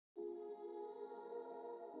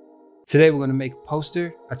Today we're gonna make a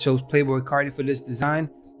poster. I chose Playboi Carti for this design.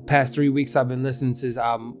 The past 3 weeks I've been listening to his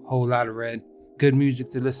album, Whole Lotta Red. Good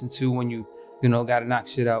music to listen to when you gotta knock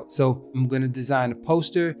shit out. So I'm gonna design a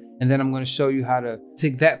poster, and then I'm gonna show you how to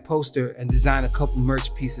take that poster and design a couple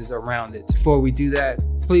merch pieces around it. Before we do that,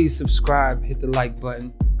 please subscribe, hit the like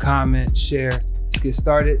button, comment, share. Let's get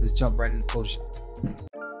started. Let's jump right into Photoshop.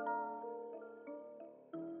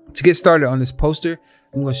 To get started on this poster,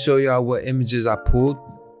 I'm gonna show y'all what images I pulled.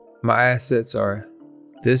 My assets are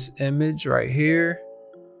this image right here.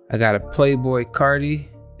 I got a Playboi Carti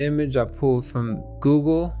image I pulled from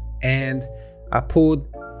Google, and I pulled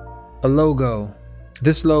a logo.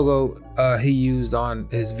 This logo he used on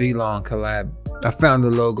his V-Long collab. I found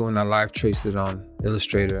the logo and I live traced it on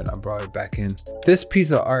Illustrator and I brought it back in. This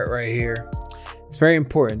piece of art right here, it's very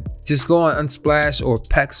important. Just go on Unsplash or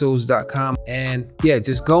Pexels.com and yeah,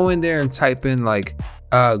 just go in there and type in like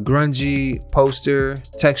grungy poster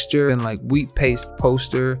texture and like wheat paste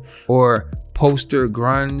poster or poster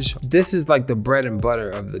grunge. This is like the bread and butter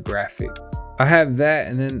of the graphic. I have that,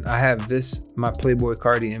 and then I have this, my Playboi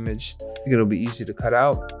Carti image. I think it'll be easy to cut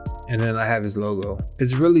out. And then I have his logo.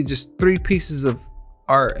 It's really just 3 pieces of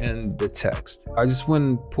art and the text. I just went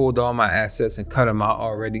and pulled all my assets and cut them out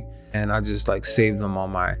already. And I just like saved them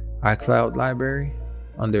on my iCloud library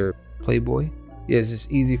under Playboi. Yeah, it's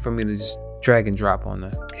just easy for me to just drag and drop on the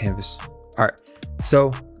canvas. All right,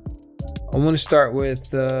 so I want to start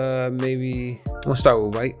with I'm gonna start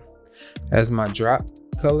with white as my drop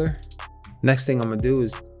color. Next thing I'm gonna do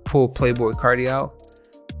is pull Playboi Carti out,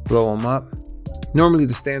 blow them up. Normally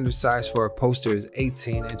the standard size for a poster is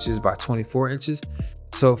 18 inches by 24 inches.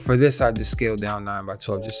 So for this, I just scaled down 9 by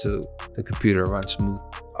 12 just so the computer runs smooth.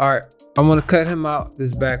 All right, I'm gonna cut him out,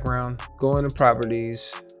 this background, go into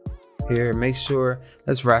properties here, make sure,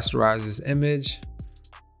 let's rasterize this image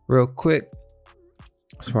real quick.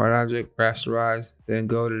 Smart object, rasterize, then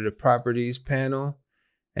go to the properties panel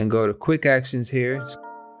and go to quick actions here.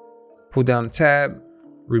 Pull down the tab,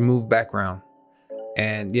 remove background.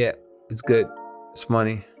 And yeah, it's good, it's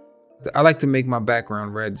money. I like to make my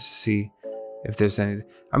background red to see if there's any,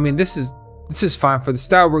 I mean, this is fine for the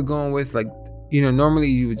style we're going with. Like, normally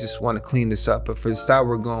you would just want to clean this up, but for the style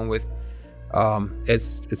we're going with,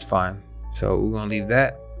 it's fine. So we're gonna leave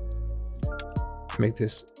that. Make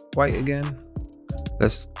this white again.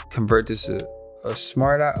 Let's convert this to a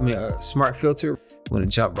smart filter. I'm gonna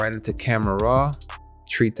jump right into camera raw.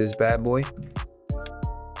 Treat this bad boy.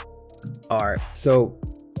 All right, so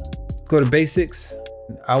go to basics.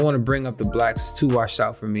 I want to bring up the blacks. It's too washed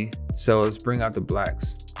out for me. So let's bring out the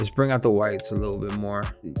blacks. Let's bring out the whites a little bit more.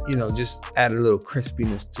 Just add a little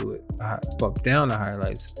crispiness to it. Bump down the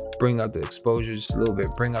highlights. Bring up the exposure just a little bit.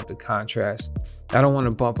 Bring up the contrast. I don't want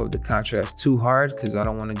to bump up the contrast too hard because I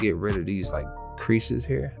don't want to get rid of these like creases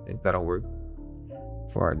here. I think that'll work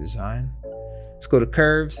for our design. Let's go to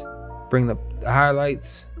curves. Bring up the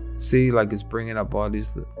highlights. See, like it's bringing up all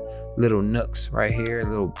these little nooks right here,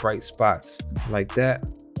 little bright spots like that.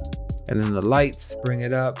 And then the lights, bring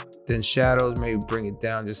it up. Then shadows, maybe bring it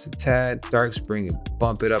down just a tad. Darks,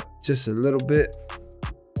 bump it up just a little bit.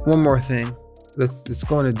 One more thing, let's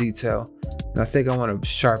go into detail. And I think I want to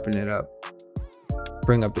sharpen it up.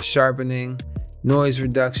 Bring up the sharpening, noise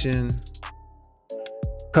reduction,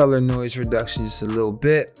 color noise reduction just a little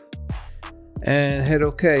bit, and hit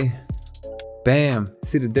okay. Bam,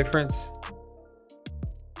 see the difference?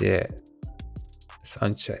 Yeah, let's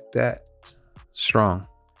uncheck that. Strong,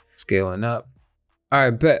 scaling up. All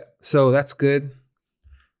right, bet. So that's good.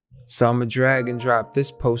 So I'm gonna drag and drop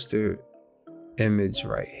this poster image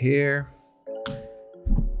right here.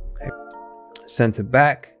 Okay. Center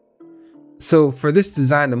back. So for this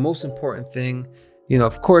design, the most important thing,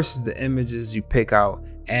 of course, is the images you pick out,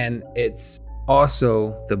 and it's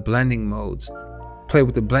also the blending modes. Play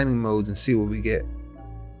with the blending modes and see what we get.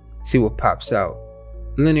 See what pops out.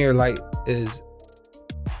 Linear light is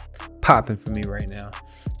popping for me right now.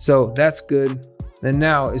 So that's good. And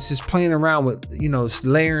now it's just playing around with, it's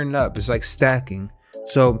layering up. It's like stacking.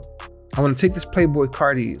 So I want to take this Playboi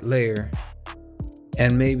Carti layer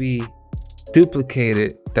and maybe duplicate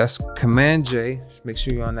it. That's Command J. Just make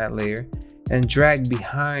sure you're on that layer and drag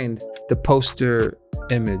behind the poster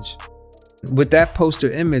image. With that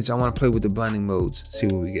poster image, I want to play with the blending modes, see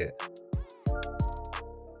what we get.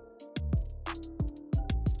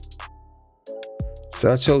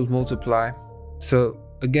 So I chose multiply. So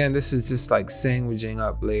again, this is just like sandwiching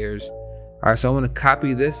up layers. All right, so I want to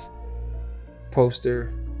copy this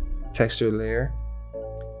poster texture layer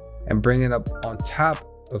and bring it up on top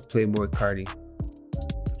of Playboi Carti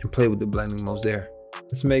and play with the blending modes there.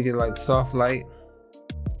 Let's make it like soft light.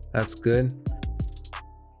 That's good.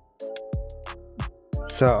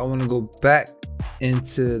 So I want to go back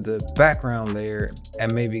into the background layer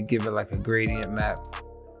and maybe give it like a gradient map.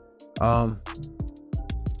 I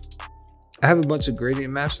have a bunch of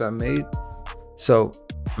gradient maps I made, so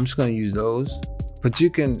I'm just going to use those. But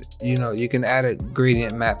you can add a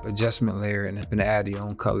gradient map adjustment layer and add your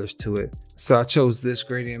own colors to it. So I chose this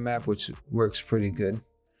gradient map, which works pretty good.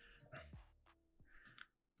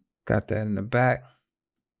 Got that in the back.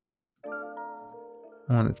 I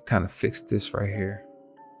want to kind of fix this right here.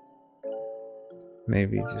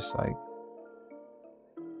 Maybe just like,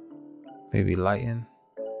 maybe lighten.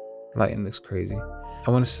 Lighten looks crazy.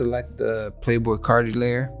 I want to select the Playboy Cardi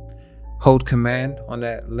layer. Hold Command on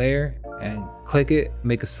that layer and click it,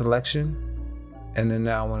 make a selection. And then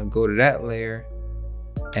now I want to go to that layer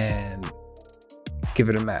and give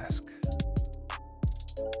it a mask.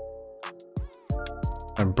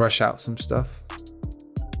 And brush out some stuff.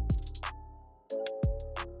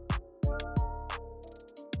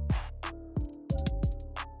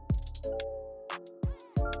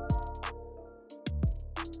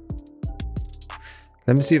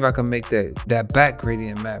 Let me see if I can make that back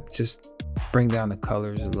gradient map just bring down the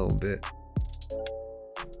colors a little bit.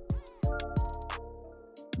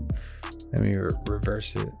 Let me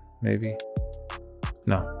reverse it, maybe.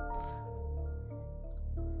 No.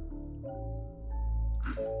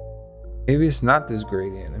 Maybe it's not this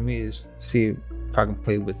gradient. Let me just see if I can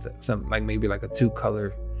play with something like maybe like a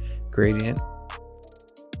 2-color gradient.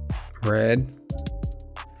 Red,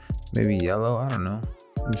 maybe yellow, I don't know.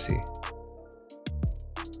 Let me see.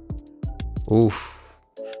 Oof,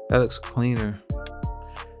 that looks cleaner.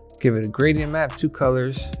 Give it a gradient map, 2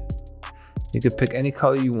 colors. You could pick any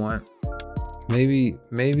color you want. Maybe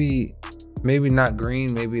not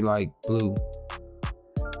green, maybe like blue.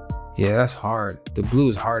 Yeah, that's hard. The blue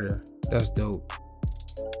is harder. That's dope.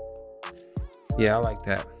 Yeah, I like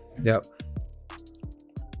that. Yep.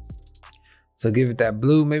 So give it that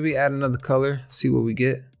blue, maybe add another color, see what we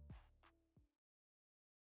get.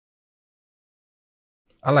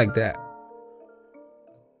 I like that.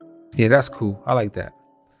 Yeah, that's cool. I like that.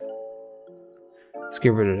 Let's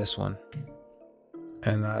get rid of this one.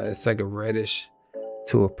 And it's like a reddish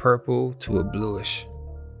to a purple to a bluish.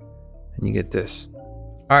 And you get this.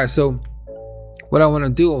 All right, so what I want to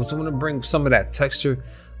do is I want to bring some of that texture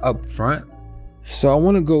up front. So I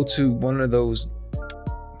want to go to one of those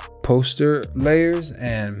poster layers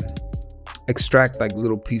and extract like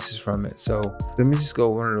little pieces from it. So let me just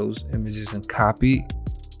go one of those images and copy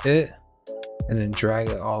it. And then drag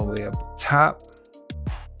it all the way up top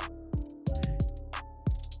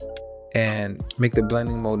and make the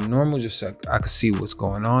blending mode normal just so I can see what's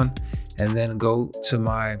going on. And then go to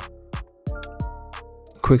my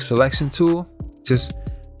quick selection tool, just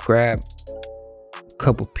grab a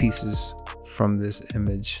couple pieces from this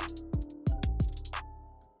image,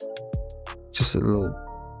 just a little.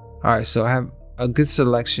 All right, so I have a good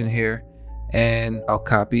selection here, and I'll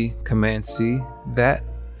copy Command C that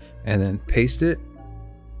and then paste it,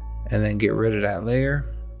 and then get rid of that layer.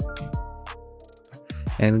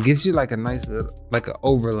 And it gives you like a nice little, like an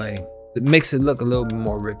overlay. It makes it look a little bit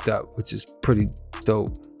more ripped up, which is pretty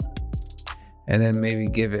dope. And then maybe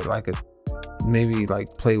give it like maybe like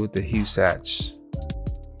play with the hue satch.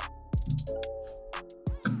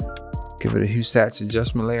 Give it a hue satch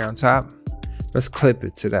adjustment layer on top. Let's clip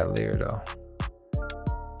it to that layer though.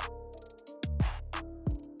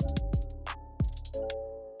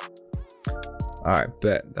 All right,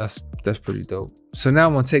 bet. That's pretty dope. So now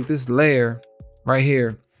I'm gonna take this layer right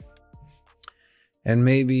here and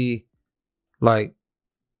maybe like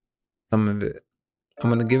some of it. I'm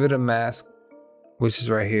gonna give it a mask, which is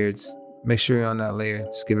right here. Just make sure you're on that layer.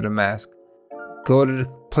 Just give it a mask. Go to the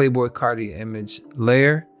Playboy Cardi image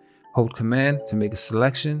layer, hold Command to make a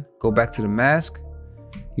selection. Go back to the mask,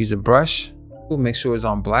 use a brush. We'll make sure it's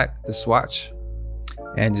on black, the swatch,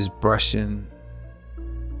 and just brush in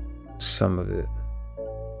some of it.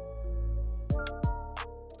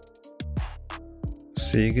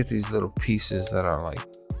 So you get these little pieces that are like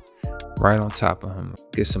right on top of him.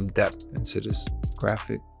 Get some depth into this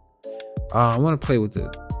graphic. I want to play with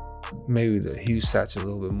maybe the hue satch a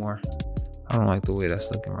little bit more. I don't like the way that's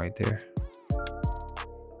looking right there.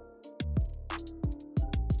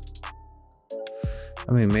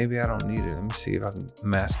 I mean, maybe I don't need it. Let me see if I can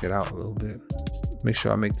mask it out a little bit. Make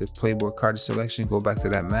sure I make the Playboy Cardi selection, go back to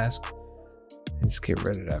that mask, and just get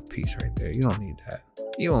rid of that piece right there. You don't need that.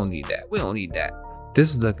 You don't need that. We don't need that.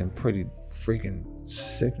 This is looking pretty freaking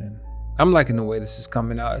sickening. I'm liking the way this is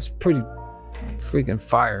coming out. It's pretty freaking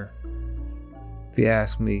fire, if you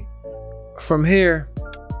ask me. From here,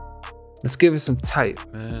 let's give it some type,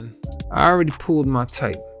 man. I already pulled my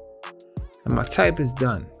type. And my type is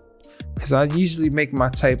done. Because I usually make my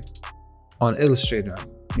type on Illustrator,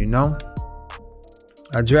 you know?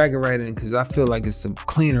 I drag it right in because I feel like it's the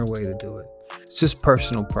cleaner way to do it. It's just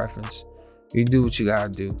personal preference. You do what you gotta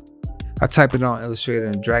do. I type it on Illustrator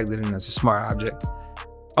and dragged it in as a smart object.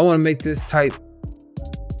 I wanna make this type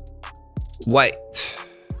white.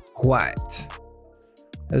 White.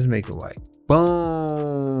 Let's make it white.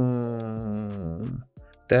 Boom.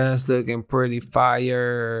 That's looking pretty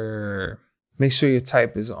fire. Make sure your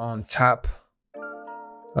type is on top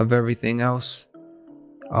of everything else.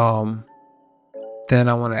 Then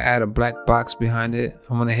I want to add a black box behind it.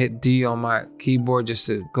 I'm going to hit D on my keyboard just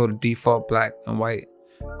to go to default black and white.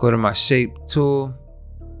 Go to my shape tool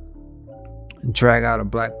and drag out a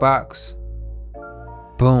black box.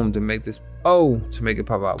 Boom, to make this, to make it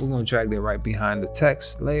pop out. We're going to drag that right behind the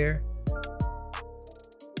text layer.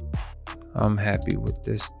 I'm happy with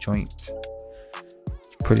this joint.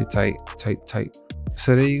 It's pretty tight.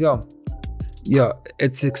 So there you go. Yo,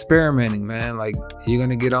 it's experimenting, man. Like, you're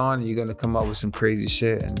gonna get on and you're gonna come up with some crazy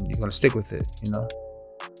shit and you're gonna stick with it, you know?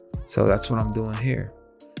 So that's what I'm doing here.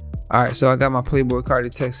 All right, so I got my Playboy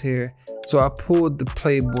Cardi text here. So I pulled the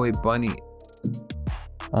Playboy bunny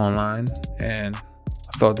online and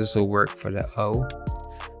I thought this will work for the O,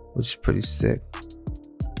 which is pretty sick.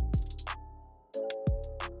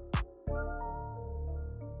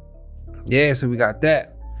 Yeah, so we got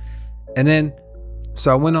that. And then,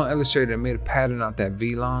 so I went on Illustrator and made a pattern out that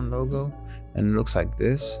VLON logo, and it looks like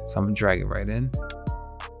this. So I'm gonna drag it right in.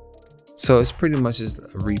 So it's pretty much just a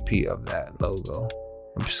repeat of that logo.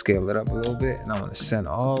 I'm gonna scale it up a little bit, and I want to send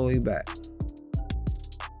all the way back.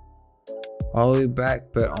 All the way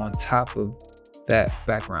back, but on top of that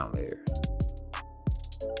background layer.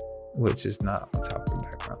 Which is not on top of the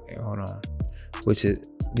background layer, hold on. Which is,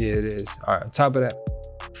 yeah, it is. All right, on top of that,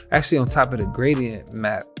 actually on top of the gradient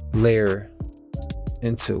map layer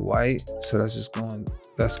into white. So that's just going,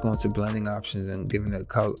 to blending options and giving it a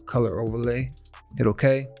color overlay. Hit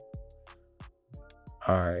okay.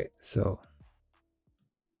 All right, so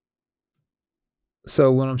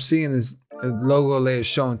what I'm seeing is the logo layer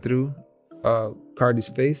showing through Cardi's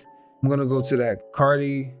face. I'm gonna go to that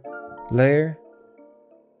Cardi layer,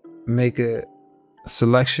 make a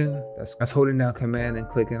selection. That's holding down Command and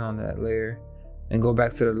clicking on that layer, and go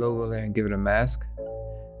back to the logo layer and give it a mask.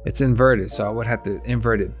 It's inverted, so I would have to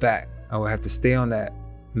invert it back. I would have to stay on that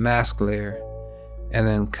mask layer and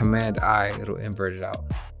then Command I, it'll invert it out.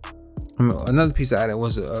 Another piece I added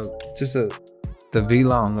was the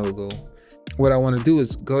VLON logo. What I want to do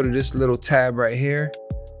is go to this little tab right here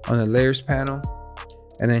on the layers panel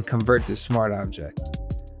and then convert to smart object.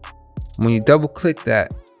 When you double click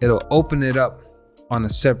that, it'll open it up on a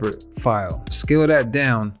separate file. Scale that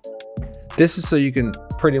down. This is so you can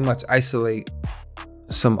pretty much isolate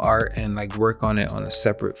some art and like work on it on a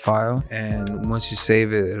separate file. And once you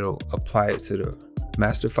save it, it'll apply it to the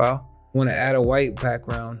master file. I want to add a white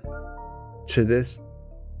background to this.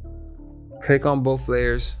 Click on both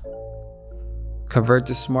layers, convert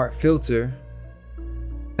to smart filter,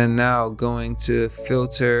 and now going to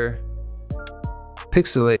filter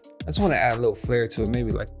pixelate. I just want to add a little flair to it,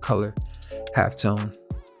 maybe like color halftone.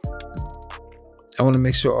 I want to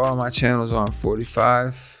make sure all my channels are on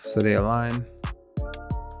 45 so they align.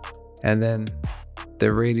 And then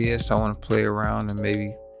the radius, I want to play around and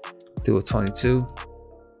maybe do a 22.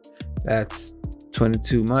 That's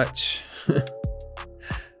 22 much.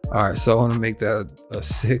 All right, so I want to make that a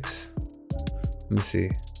 6. Let me see.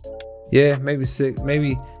 Yeah, maybe 6,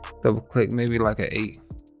 maybe double click, maybe like an 8.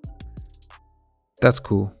 That's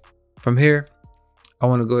cool. From here, I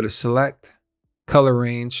want to go to select, color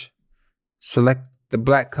range, select the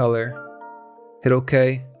black color, hit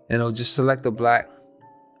OK, and it'll just select the black.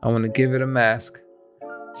 I want to give it a mask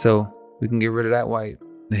so we can get rid of that white.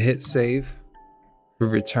 And hit save. We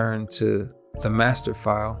return to the master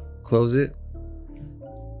file, close it.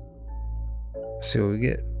 See what we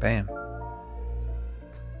get. Bam.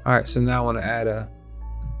 All right, so now I want to add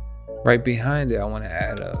right behind it, I want to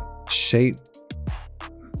add a shape.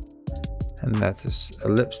 And that's an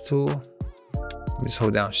ellipse tool. Just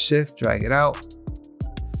hold down shift, drag it out.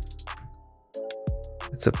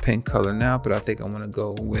 It's a pink color now, but I think I want to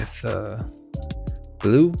go with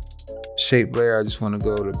blue. Shape layer, I just want to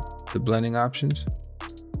go to the blending options.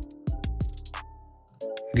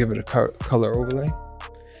 Give it a color overlay.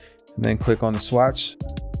 And then click on the swatch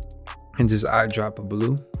and just eyedrop a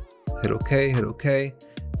blue. Hit OK, hit OK.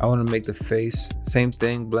 I want to make the face, same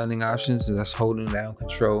thing, blending options. And that's holding down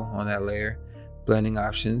control on that layer. Blending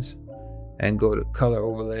options. And go to color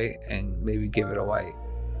overlay and maybe give it a white.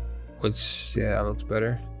 Which, yeah, that looks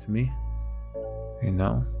better to me, you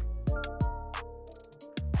know.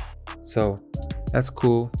 So that's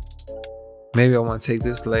cool. Maybe I want to take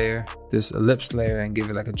this layer, this ellipse layer, and give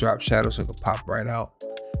it like a drop shadow so it can pop right out.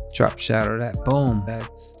 Drop shadow that, boom.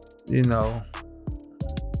 That's, you know,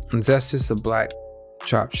 that's just a black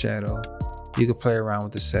drop shadow. You can play around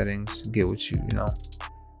with the settings, get what you know.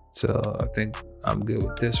 So I think I'm good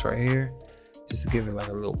with this right here, just to give it like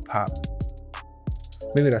a little pop.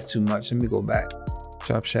 Maybe that's too much. Let me go back.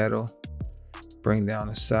 Drop shadow, bring down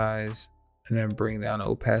the size, and then bring down the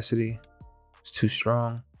opacity. It's too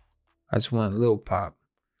strong. I just want a little pop,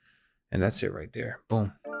 and that's it right there.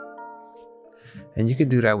 Boom. And you can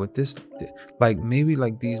do that with this, like maybe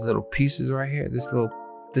like these little pieces right here, this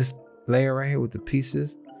layer right here with the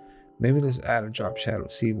pieces. Maybe let's add a drop shadow,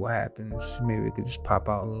 see what happens. Maybe it could just pop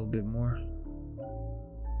out a little bit more.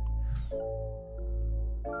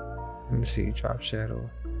 Let me see, drop shadow,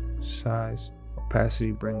 size,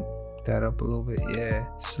 opacity, bring that up a little bit. Yeah,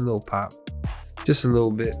 just a little pop, just a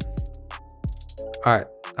little bit. All right,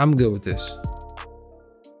 I'm good with this.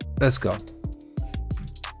 Let's go.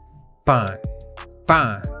 Fine,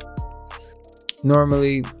 fine.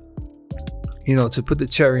 Normally, you know, to put the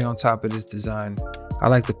cherry on top of this design, I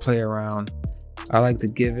like to play around. I like to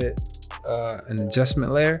give it an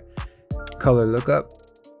adjustment layer, color lookup.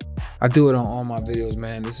 I do it on all my videos,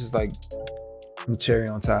 man. This is like the cherry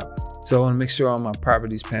on top. So I want to make sure on my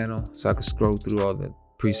properties panel so I can scroll through all the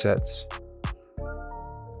presets.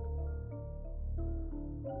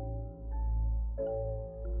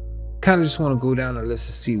 Kind of just want to go down the list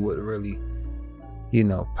to see what really, you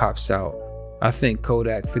know, pops out. I think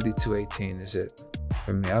Kodak 5218 is it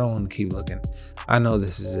for me. I don't want to keep looking. I know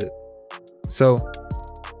this is it. So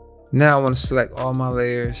now I want to select all my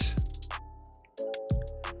layers,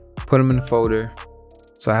 put them in the folder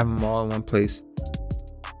so I have them all in one place.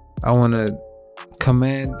 I want to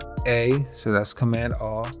Command A, so that's Command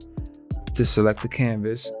All, to select the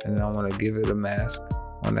canvas, and then I want to give it a mask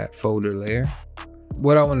on that folder layer.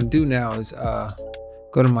 What I want to do now is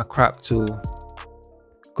go to my crop tool,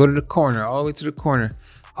 go to the corner, all the way to the corner,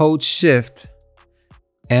 hold Shift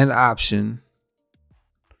and Option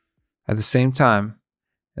at the same time,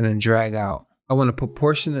 and then drag out. I want to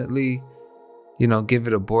proportionately, you know, give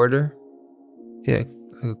it a border. Yeah, like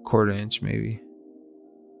a 1/4 inch maybe.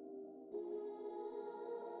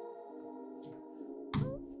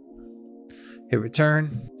 Hit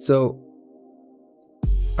return. So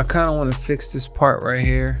I kind of want to fix this part right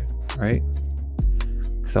here, right?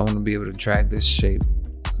 Because I want to be able to drag this shape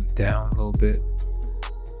down a little bit.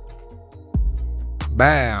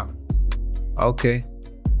 Bam. Okay.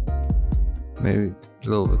 Maybe a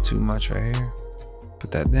little bit too much right here.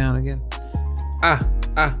 Put that down again.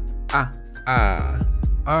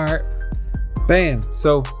 All right. Bam.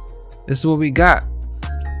 So this is what we got.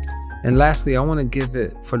 And lastly, I want to give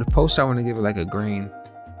it, for the poster, I want to give it like a green.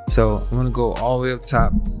 So I'm going to go all the way up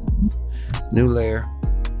top, new layer.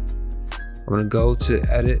 I'm going to go to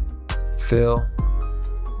edit, fill,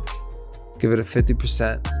 give it a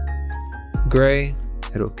 50% gray,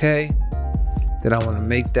 hit OK. Then I want to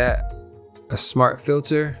make that a smart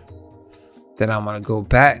filter. Then I'm going to go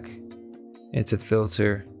back into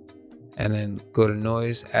filter and then go to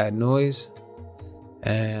noise, add noise.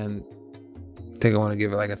 And I think I want to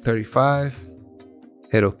give it like a 35,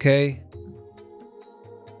 hit OK.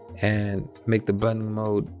 And make the blending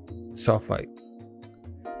mode soft light.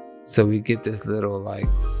 So we get this little like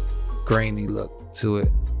grainy look to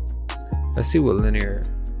it. Let's see what linear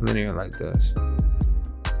light does.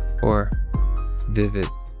 Or vivid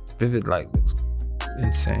light looks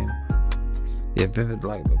insane. Yeah, vivid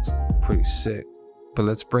light looks pretty sick. But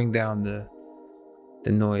let's bring down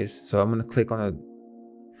the noise. So I'm gonna click on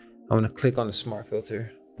the smart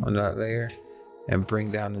filter on that layer and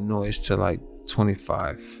bring down the noise to like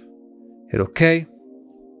 25. Hit OK.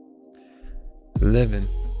 Living.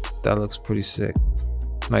 That looks pretty sick.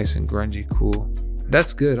 Nice and grungy, cool.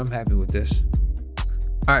 That's good. I'm happy with this.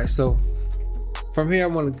 All right, so from here, I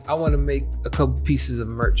want to make a couple pieces of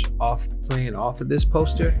merch playing off of this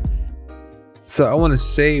poster. So I want to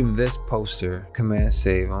save this poster. Command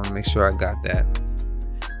save. I want to make sure I got that.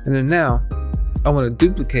 And then now I want to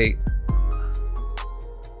duplicate.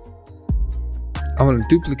 I want to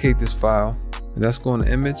duplicate this file. And that's going to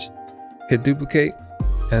image. Hit duplicate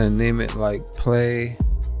and then name it like play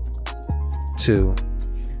 2.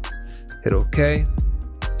 Hit OK.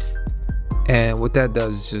 And what that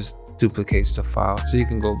does is just duplicates the file, so you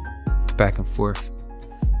can go back and forth.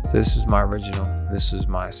 So this is my original, this is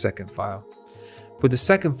my second file. With the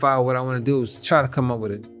second file, what I want to do is try to come up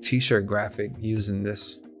with a t-shirt graphic using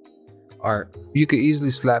this art. You could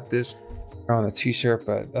easily slap this on a t-shirt,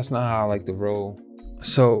 but that's not how I like to roll.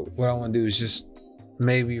 So what I want to do is just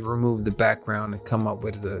maybe remove the background and come up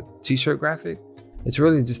with the t-shirt graphic. It's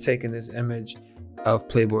really just taking this image of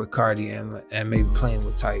Playboi Carti and maybe playing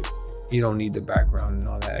with type. You don't need the background and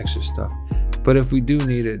all that extra stuff. But if we do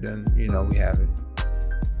need it, then you know we have it.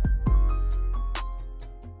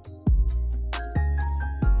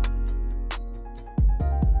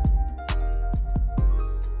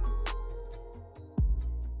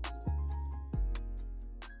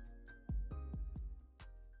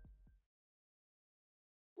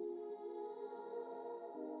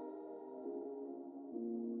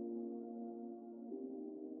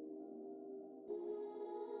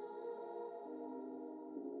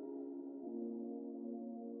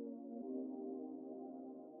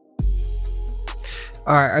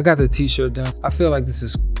 All right, I got the t-shirt done. I feel like this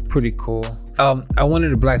is pretty cool. I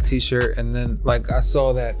wanted a black t-shirt, and then like I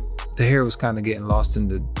saw that the hair was kind of getting lost in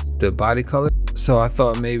the body color. So I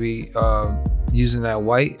thought maybe using that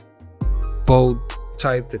white bold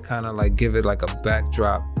type to kind of like give it like a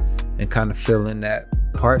backdrop and kind of fill in that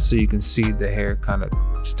part so you can see the hair kind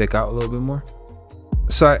of stick out a little bit more.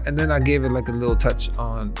 So and then I gave it like a little touch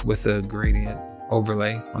on with a gradient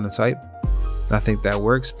overlay on the type. And I think that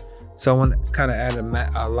works. So I want to kind of add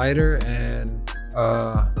a lighter and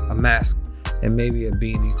a mask and maybe a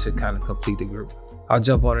beanie to kind of complete the group. I'll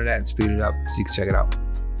jump onto that and speed it up so you can check it out.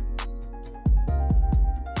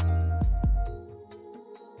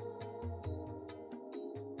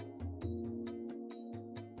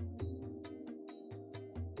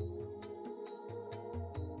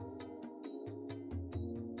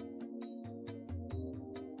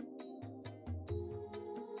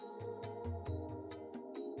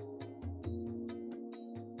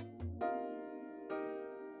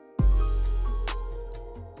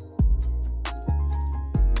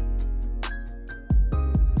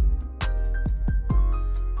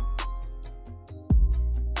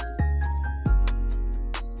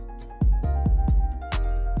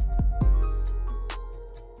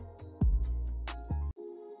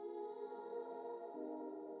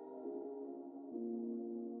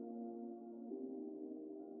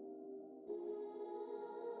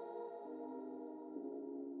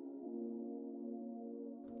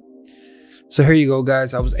 So here you go,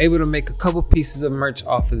 guys. I was able to make a couple pieces of merch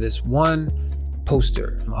off of this one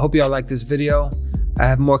poster. I hope y'all like this video. I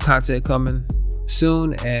have more content coming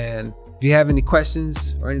soon, and if you have any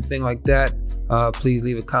questions or anything like that, please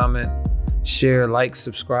leave a comment, share, like,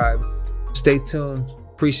 subscribe. Stay tuned.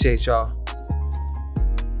 Appreciate y'all.